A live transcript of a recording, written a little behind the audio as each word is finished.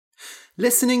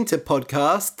Listening to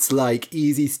podcasts like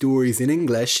Easy Stories in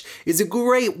English is a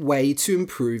great way to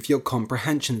improve your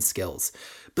comprehension skills,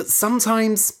 but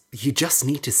sometimes you just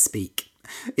need to speak.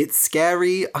 It's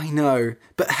scary, I know,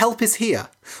 but help is here.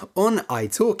 On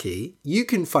italki, you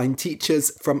can find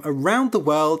teachers from around the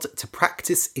world to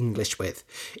practice English with.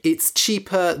 It's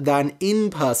cheaper than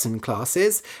in-person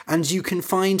classes, and you can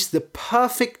find the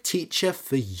perfect teacher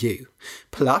for you.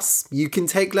 Plus, you can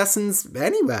take lessons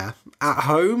anywhere, at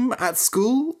home, at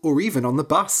school, or even on the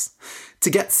bus. To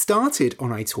get started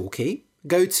on italki,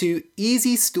 go to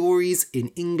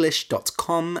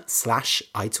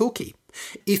easystoriesinenglish.com/italki.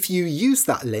 If you use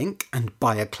that link and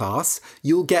buy a class,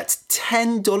 you'll get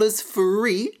 $10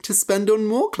 free to spend on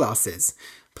more classes.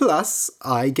 Plus,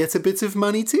 I get a bit of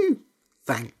money too.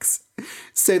 Thanks.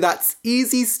 So that's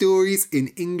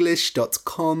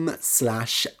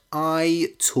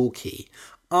easystoriesinenglish.com/italki.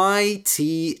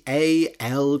 ITALKI.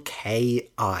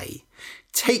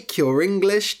 Take your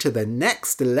English to the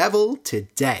next level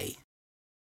today.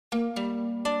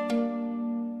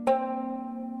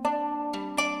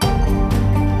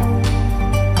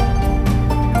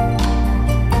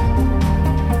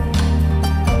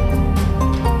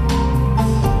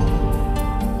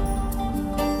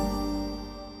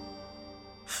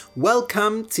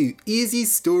 Welcome to Easy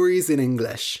Stories in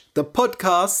English, the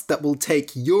podcast that will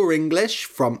take your English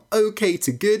from okay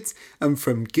to good and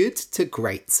from good to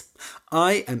great.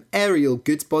 I am Ariel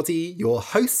Goodbody, your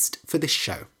host for this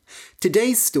show.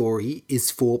 Today's story is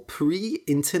for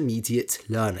pre-intermediate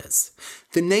learners.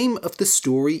 The name of the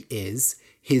story is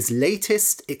His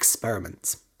Latest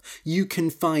Experiment. You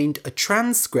can find a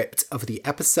transcript of the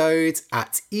episode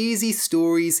at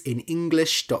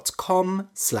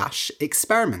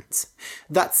easystoriesinenglish.com/experiment.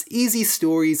 That's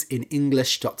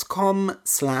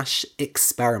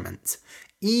easystoriesinenglish.com/experiment.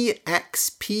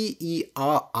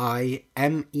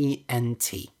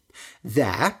 EXPERIMENT.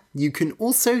 There, you can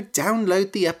also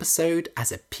download the episode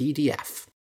as a PDF.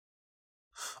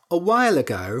 A while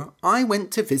ago, I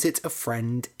went to visit a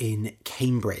friend in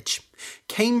Cambridge.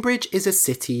 Cambridge is a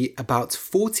city about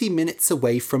 40 minutes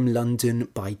away from London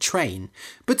by train,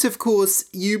 but of course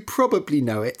you probably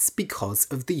know it because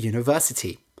of the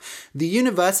university. The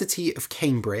University of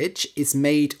Cambridge is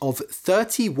made of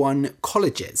 31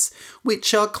 colleges,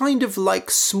 which are kind of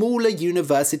like smaller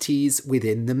universities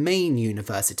within the main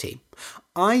university.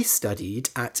 I studied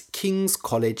at King's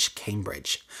College,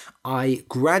 Cambridge. I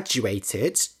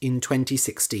graduated in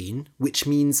 2016, which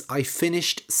means I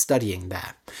finished studying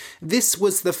there. This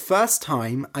was the first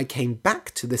time I came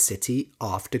back to the city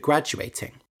after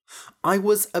graduating. I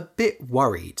was a bit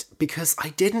worried because I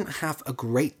didn't have a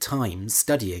great time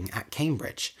studying at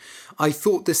Cambridge. I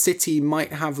thought the city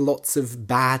might have lots of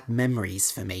bad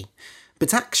memories for me.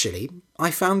 But actually,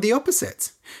 I found the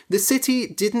opposite. The city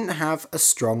didn't have a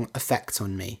strong effect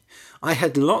on me. I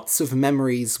had lots of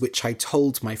memories which I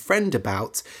told my friend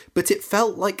about, but it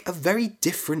felt like a very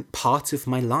different part of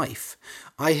my life.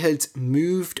 I had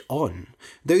moved on.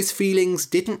 Those feelings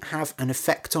didn't have an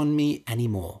effect on me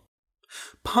anymore.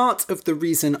 Part of the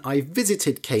reason I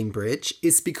visited Cambridge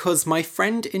is because my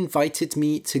friend invited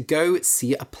me to go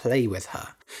see a play with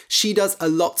her. She does a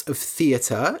lot of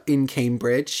theatre in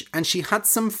Cambridge, and she had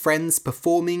some friends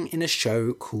performing in a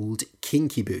show called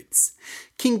Kinky Boots.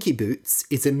 Kinky Boots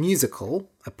is a musical,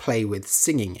 a play with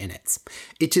singing in it.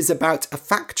 It is about a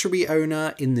factory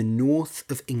owner in the north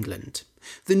of England.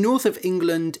 The north of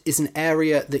England is an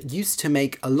area that used to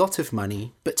make a lot of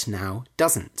money, but now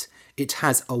doesn't. It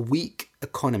has a weak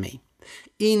economy.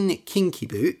 In Kinky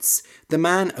Boots, the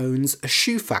man owns a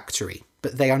shoe factory,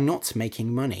 but they are not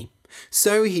making money.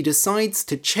 So he decides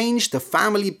to change the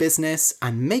family business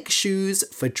and make shoes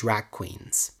for drag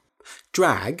queens.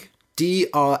 Drag,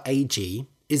 D-R-A-G,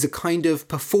 is a kind of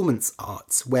performance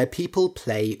art where people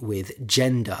play with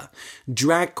gender.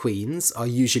 Drag queens are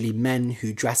usually men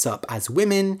who dress up as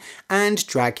women, and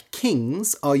drag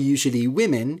kings are usually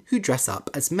women who dress up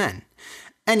as men.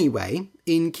 Anyway,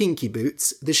 in Kinky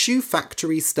Boots, the shoe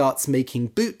factory starts making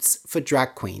boots for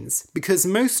drag queens because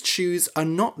most shoes are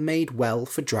not made well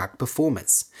for drag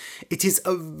performers. It is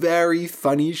a very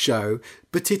funny show,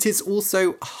 but it is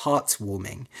also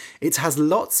heartwarming. It has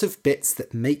lots of bits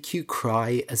that make you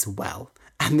cry as well,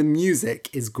 and the music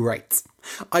is great.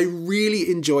 I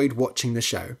really enjoyed watching the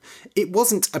show. It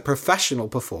wasn't a professional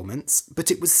performance,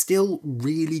 but it was still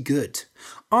really good.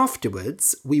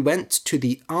 Afterwards, we went to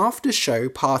the after-show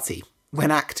party.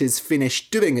 When actors finish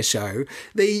doing a show,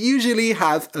 they usually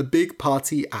have a big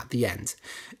party at the end.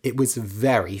 It was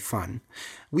very fun.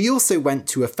 We also went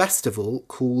to a festival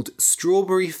called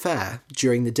Strawberry Fair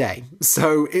during the day,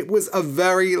 so it was a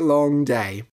very long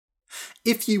day.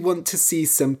 If you want to see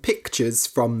some pictures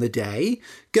from the day,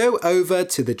 go over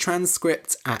to the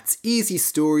transcript at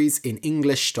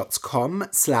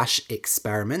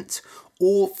easystoriesinenglish.com/experiment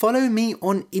or follow me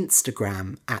on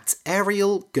Instagram at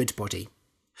Ariel Goodbody.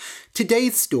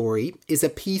 Today's story is a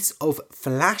piece of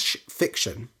flash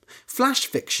fiction. Flash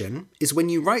fiction is when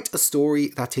you write a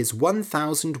story that is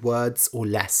 1,000 words or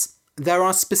less. There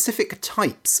are specific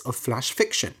types of flash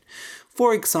fiction.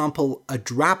 For example, a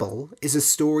drabble is a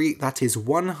story that is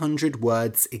 100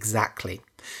 words exactly.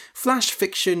 Flash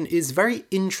fiction is very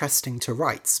interesting to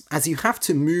write, as you have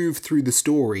to move through the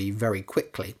story very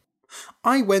quickly.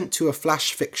 I went to a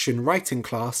flash fiction writing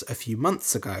class a few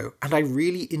months ago, and I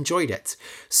really enjoyed it,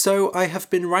 so I have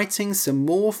been writing some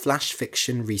more flash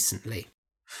fiction recently.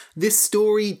 This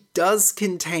story does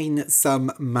contain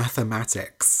some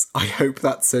mathematics. I hope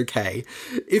that's okay.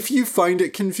 If you find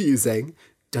it confusing,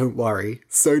 don't worry,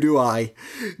 so do I.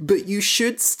 But you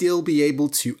should still be able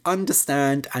to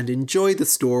understand and enjoy the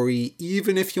story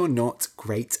even if you're not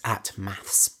great at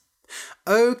maths.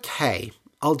 Okay,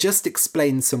 I'll just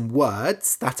explain some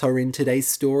words that are in today's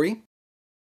story.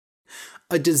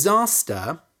 A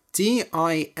disaster, disaster,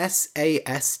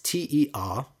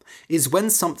 is when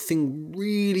something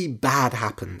really bad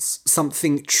happens,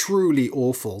 something truly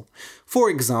awful. For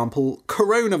example,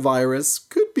 coronavirus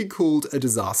could be called a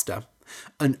disaster.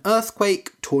 An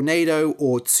earthquake, tornado,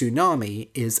 or tsunami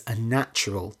is a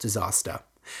natural disaster.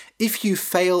 If you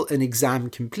fail an exam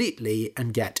completely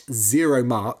and get 0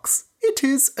 marks, it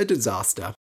is a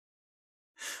disaster.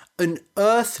 An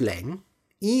earthling,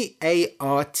 earthling,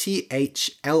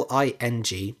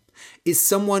 is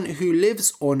someone who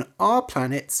lives on our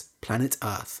planet, planet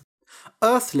Earth.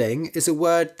 Earthling is a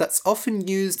word that's often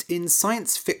used in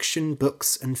science fiction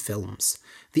books and films.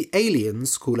 The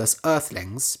aliens call us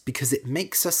Earthlings because it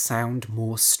makes us sound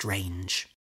more strange.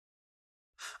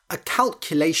 A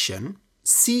calculation,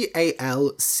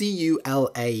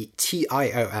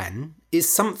 calculation, is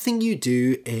something you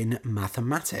do in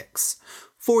mathematics.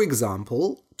 For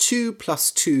example, 2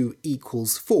 + 2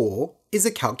 = 4 is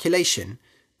a calculation,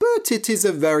 but it is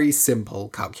a very simple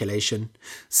calculation.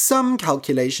 Some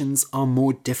calculations are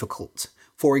more difficult.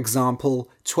 For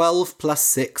example, 12 +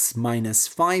 6 -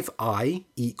 5i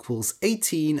 =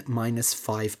 18 -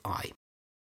 5i.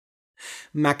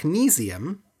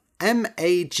 Magnesium,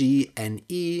 magnesium,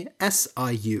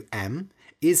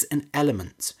 is an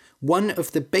element, one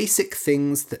of the basic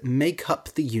things that make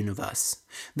up the universe.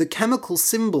 The chemical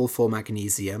symbol for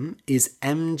magnesium is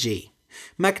Mg.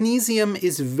 Magnesium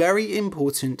is very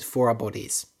important for our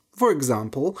bodies. For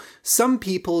example, some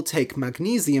people take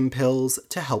magnesium pills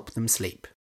to help them sleep.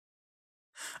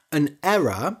 An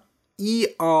error,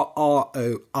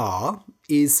 error,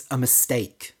 is a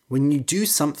mistake, when you do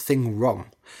something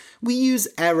wrong. We use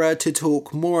error to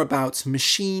talk more about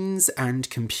machines and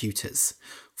computers.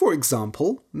 For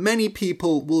example, many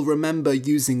people will remember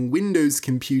using Windows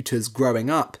computers growing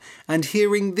up and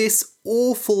hearing this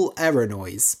awful error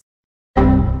noise.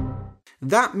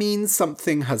 That means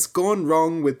something has gone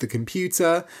wrong with the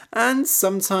computer, and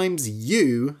sometimes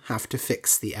you have to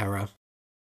fix the error.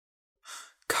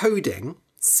 Coding,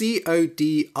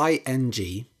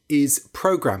 coding, is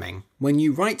programming, when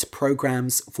you write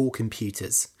programs for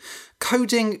computers.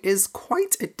 Coding is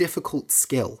quite a difficult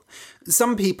skill.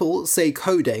 Some people say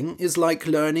coding is like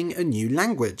learning a new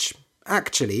language.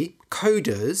 Actually,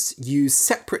 coders use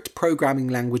separate programming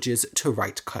languages to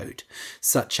write code,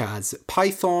 such as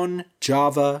Python,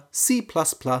 Java, C++,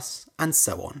 and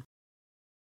so on.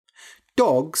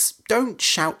 Dogs don't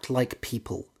shout like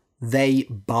people. They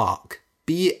bark,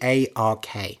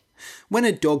 B-A-R-K. When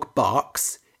a dog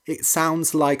barks, it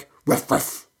sounds like ruff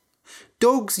ruff.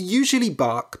 Dogs usually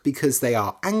bark because they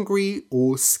are angry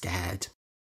or scared.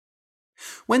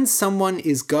 When someone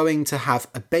is going to have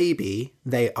a baby,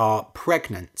 they are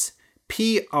pregnant.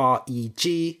 Pregnant.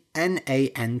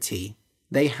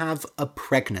 They have a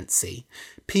pregnancy.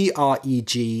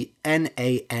 Pregnancy.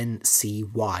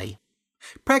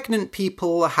 Pregnant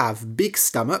people have big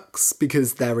stomachs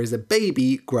because there is a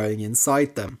baby growing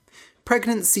inside them.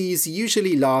 Pregnancies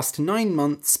usually last 9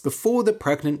 months before the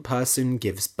pregnant person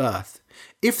gives birth.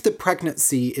 If the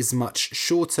pregnancy is much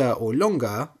shorter or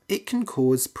longer, it can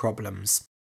cause problems.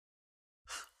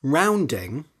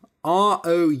 Rounding, round,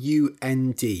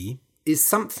 is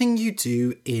something you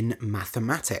do in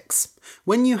mathematics.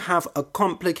 When you have a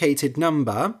complicated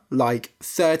number, like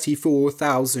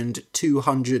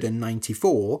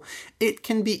 34,294, it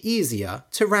can be easier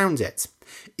to round it.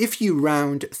 If you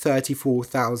round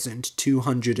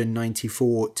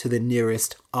 34,294 to the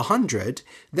nearest 100,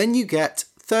 then you get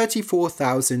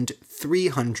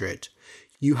 34,300.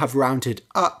 You have rounded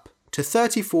up to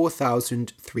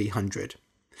 34,300.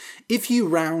 If you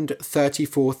round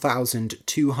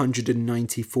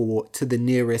 34,294 to the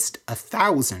nearest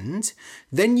 1,000,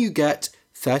 then you get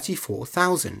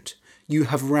 34,000. You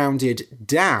have rounded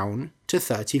down to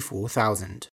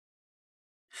 34,000.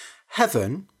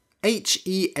 Heaven,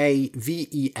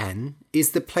 Heaven,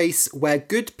 is the place where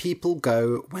good people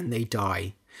go when they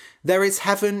die. There is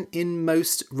heaven in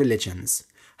most religions.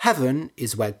 Heaven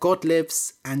is where God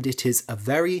lives, and it is a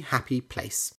very happy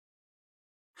place.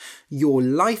 Your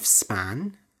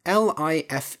lifespan,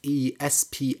 Lifespan,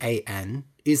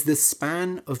 is the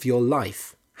span of your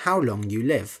life, how long you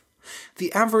live.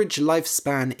 The average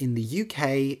lifespan in the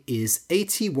UK is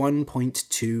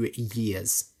 81.2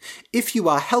 years. If you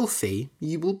are healthy,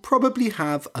 you will probably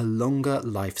have a longer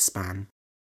lifespan.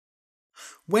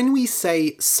 When we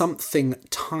say something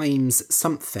times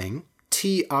something,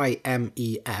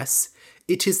 TIMES,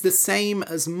 it is the same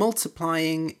as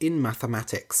multiplying in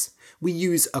mathematics. We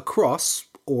use a cross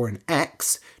or an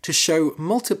X to show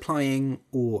multiplying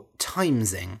or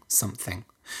timesing something.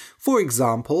 For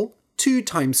example, 2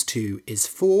 times 2 is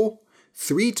 4,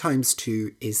 3 times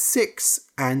 2 is 6,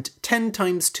 and 10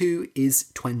 times 2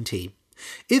 is 20.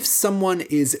 If someone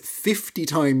is 50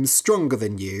 times stronger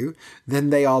than you, then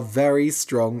they are very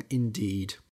strong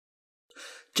indeed.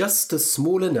 Just a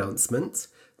small announcement,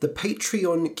 the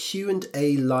Patreon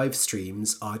Q&A live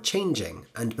streams are changing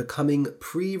and becoming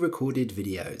pre-recorded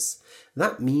videos.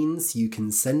 That means you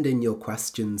can send in your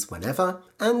questions whenever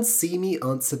and see me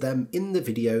answer them in the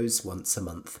videos once a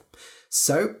month.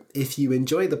 So, if you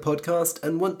enjoy the podcast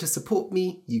and want to support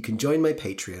me, you can join my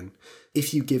Patreon.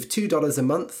 If you give $2 a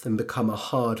month and become a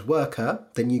hard worker,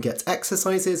 then you get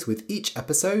exercises with each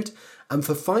episode, and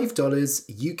for $5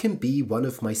 you can be one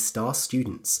of my star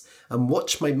students and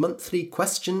watch my monthly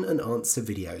question and answer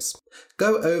videos.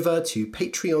 Go over to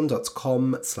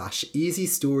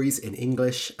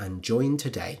patreon.com/easystoriesinenglish and join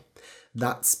today.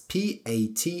 That's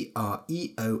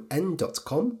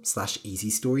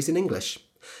patreon.com/easystoriesinenglish.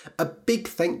 A big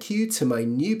thank you to my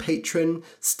new patron,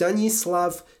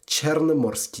 Stanislav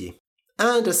Chernomorski.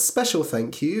 And a special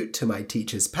thank you to my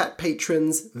teacher's pet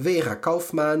patrons, Vera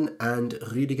Kaufmann and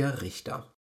Rüdiger Richter.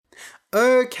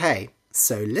 Okay,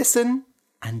 so listen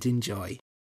and enjoy.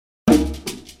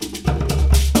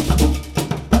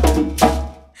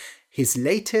 His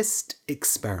latest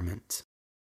experiment.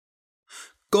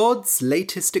 God's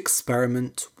latest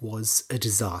experiment was a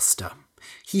disaster.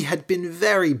 He had been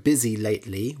very busy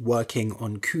lately working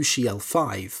on Kushiel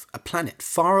 5, a planet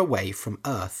far away from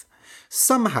Earth.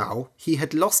 Somehow, he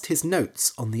had lost his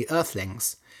notes on the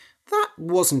Earthlings. That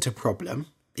wasn't a problem.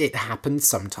 It happened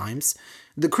sometimes.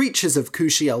 The creatures of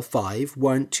Kushiel 5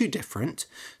 weren't too different,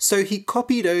 so he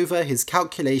copied over his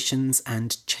calculations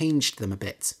and changed them a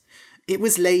bit. It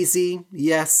was lazy,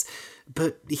 yes,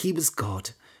 but he was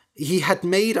God. He had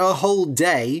made a whole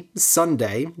day,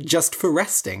 Sunday, just for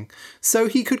resting, so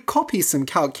he could copy some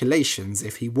calculations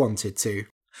if he wanted to.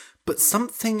 But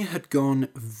something had gone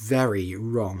very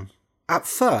wrong. At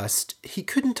first, he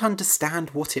couldn't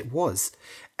understand what it was.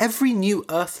 Every new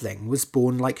Earthling was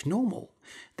born like normal.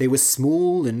 They were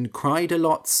small and cried a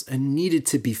lot and needed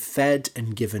to be fed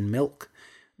and given milk.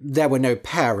 There were no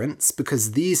parents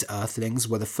because these Earthlings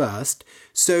were the first,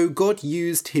 so God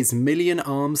used his 1,000,000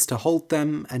 arms to hold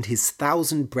them and his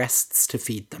 1,000 breasts to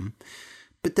feed them.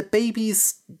 But the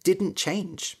babies didn't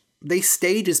change. They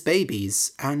stayed as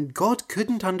babies, and God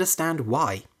couldn't understand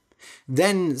why.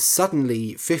 Then,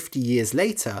 suddenly, 50 years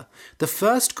later, the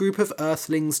first group of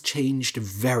Earthlings changed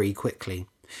very quickly.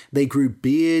 They grew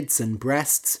beards and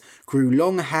breasts, grew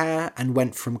long hair, and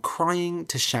went from crying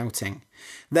to shouting.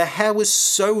 Their hair was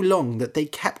so long that they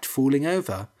kept falling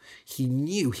over. He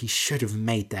knew he should have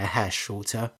made their hair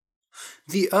shorter.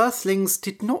 The Earthlings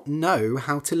did not know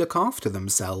how to look after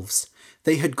themselves.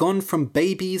 They had gone from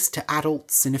babies to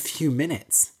adults in a few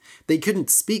minutes. They couldn't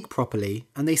speak properly,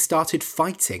 and they started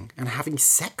fighting and having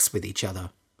sex with each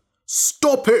other.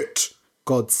 "Stop it!"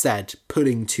 God said,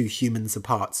 pulling 2 humans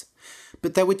apart.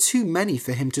 But there were too many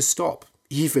for him to stop,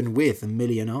 even with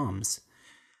 1,000,000 arms.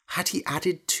 Had he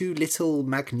added too little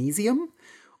magnesium?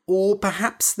 Or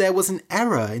perhaps there was an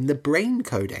error in the brain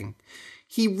coding.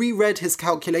 He reread his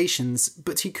calculations,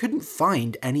 but he couldn't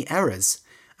find any errors,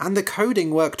 and the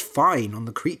coding worked fine on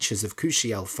the creatures of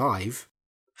Kushiel 5.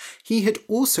 He had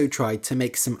also tried to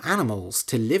make some animals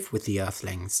to live with the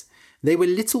Earthlings. They were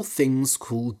little things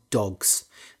called dogs.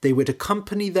 They would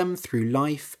accompany them through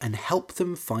life and help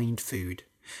them find food.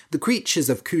 The creatures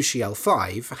of Kushiel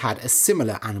 5 had a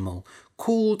similar animal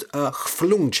called a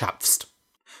Gflungchapst.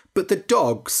 But the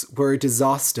dogs were a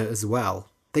disaster as well.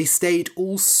 They stayed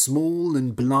all small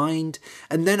and blind,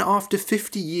 and then after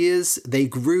 50 years they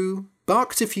grew,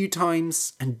 barked a few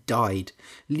times, and died,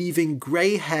 leaving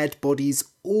grey-haired bodies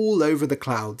all over the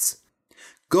clouds.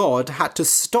 God had to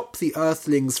stop the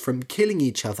Earthlings from killing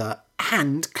each other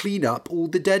and clean up all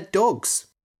the dead dogs.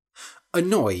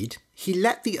 Annoyed, he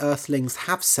let the Earthlings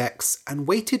have sex and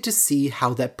waited to see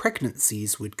how their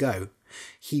pregnancies would go.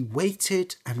 He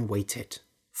waited and waited.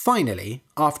 Finally,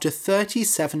 after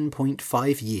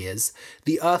 37.5 years,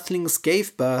 the Earthlings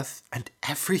gave birth and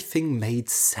everything made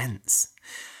sense.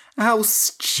 How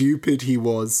stupid he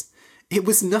was! It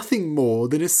was nothing more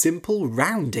than a simple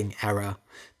rounding error.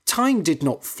 Time did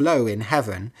not flow in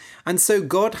heaven, and so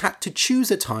God had to choose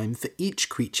a time for each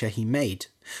creature he made.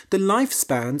 The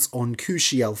lifespans on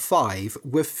Kushiel 5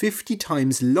 were 50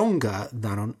 times longer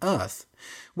than on Earth.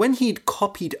 When he'd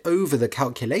copied over the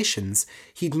calculations,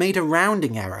 he'd made a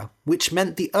rounding error, which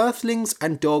meant the Earthlings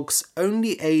and dogs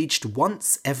only aged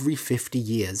once every 50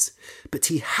 years, but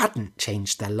he hadn't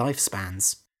changed their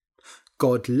lifespans.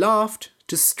 God laughed,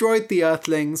 destroyed the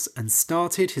Earthlings, and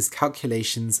started his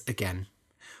calculations again.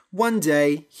 One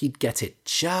day, he'd get it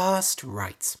just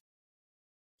right.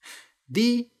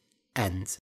 The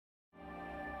end.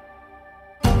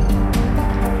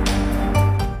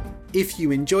 If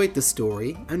you enjoyed the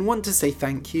story and want to say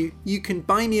thank you, you can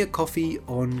buy me a coffee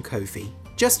on Ko-fi.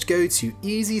 Just go to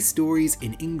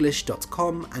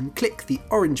easystoriesinenglish.com and click the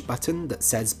orange button that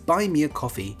says Buy Me a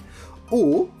Coffee.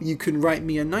 Or you can write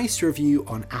me a nice review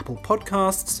on Apple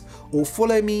Podcasts or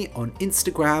follow me on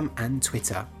Instagram and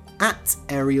Twitter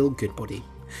 @ArielGoodbody.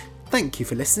 Thank you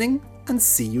for listening and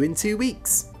see you in 2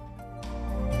 weeks.